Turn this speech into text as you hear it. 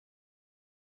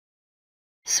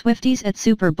Swifties at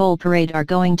Super Bowl parade are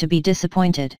going to be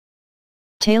disappointed.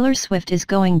 Taylor Swift is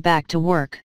going back to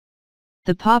work.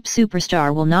 The pop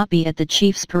superstar will not be at the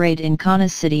Chiefs parade in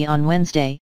Kansas City on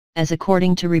Wednesday, as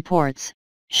according to reports,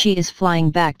 she is flying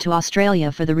back to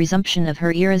Australia for the resumption of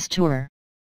her Eras tour.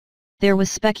 There was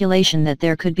speculation that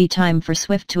there could be time for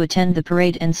Swift to attend the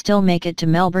parade and still make it to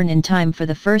Melbourne in time for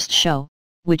the first show,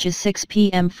 which is 6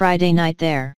 p.m. Friday night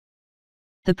there.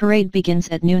 The parade begins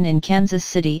at noon in Kansas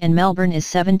City and Melbourne is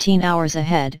 17 hours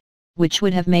ahead, which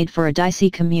would have made for a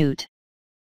dicey commute.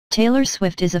 Taylor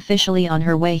Swift is officially on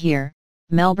her way here,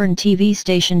 Melbourne TV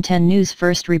station 10 News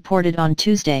first reported on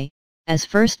Tuesday, as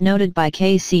first noted by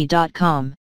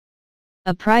KC.com.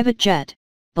 A private jet,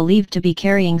 believed to be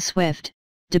carrying Swift,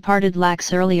 departed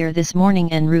LAX earlier this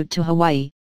morning en route to Hawaii,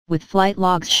 with flight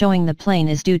logs showing the plane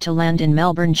is due to land in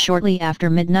Melbourne shortly after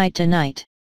midnight tonight.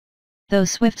 Though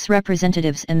Swift's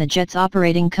representatives and the jet's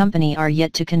operating company are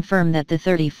yet to confirm that the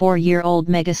 34-year-old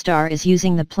megastar is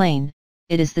using the plane,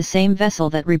 it is the same vessel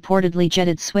that reportedly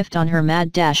jetted Swift on her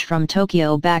mad dash from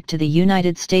Tokyo back to the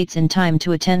United States in time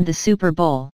to attend the Super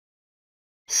Bowl.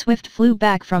 Swift flew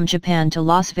back from Japan to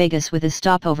Las Vegas with a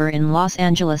stopover in Los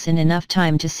Angeles in enough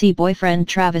time to see boyfriend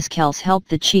Travis Kelce help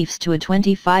the Chiefs to a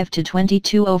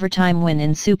 25-22 overtime win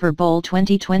in Super Bowl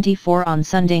 2024 on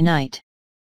Sunday night.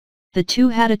 The two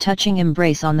had a touching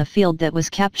embrace on the field that was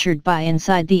captured by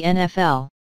Inside the NFL.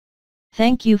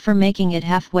 "Thank you for making it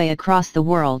halfway across the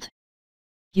world.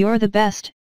 You're the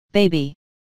best, baby.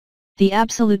 The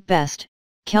absolute best,"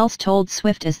 Kelce told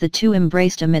Swift as the two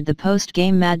embraced amid the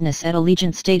post-game madness at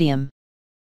Allegiant Stadium.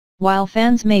 While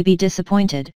fans may be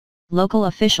disappointed, local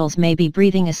officials may be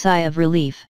breathing a sigh of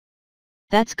relief.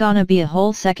 "That's gonna be a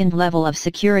whole second level of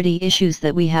security issues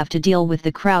that we have to deal with,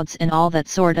 the crowds and all that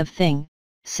sort of thing,"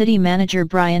 City Manager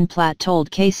Brian Platt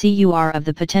told KCUR of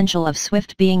the potential of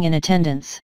Swift being in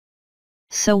attendance.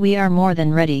 "So we are more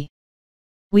than ready.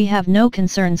 We have no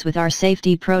concerns with our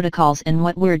safety protocols and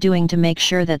what we're doing to make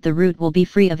sure that the route will be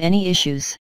free of any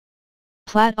issues."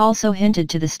 Platt also hinted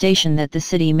to the station that the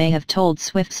city may have told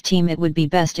Swift's team it would be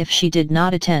best if she did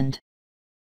not attend.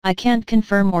 "I can't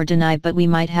confirm or deny, but we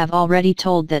might have already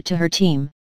told that to her team,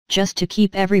 just to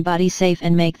keep everybody safe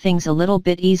and make things a little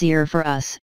bit easier for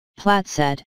us," Platt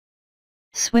said.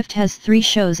 Swift has 3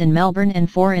 shows in Melbourne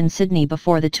and 4 in Sydney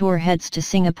before the tour heads to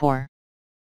Singapore.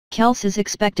 Kelce is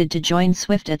expected to join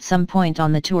Swift at some point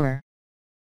on the tour.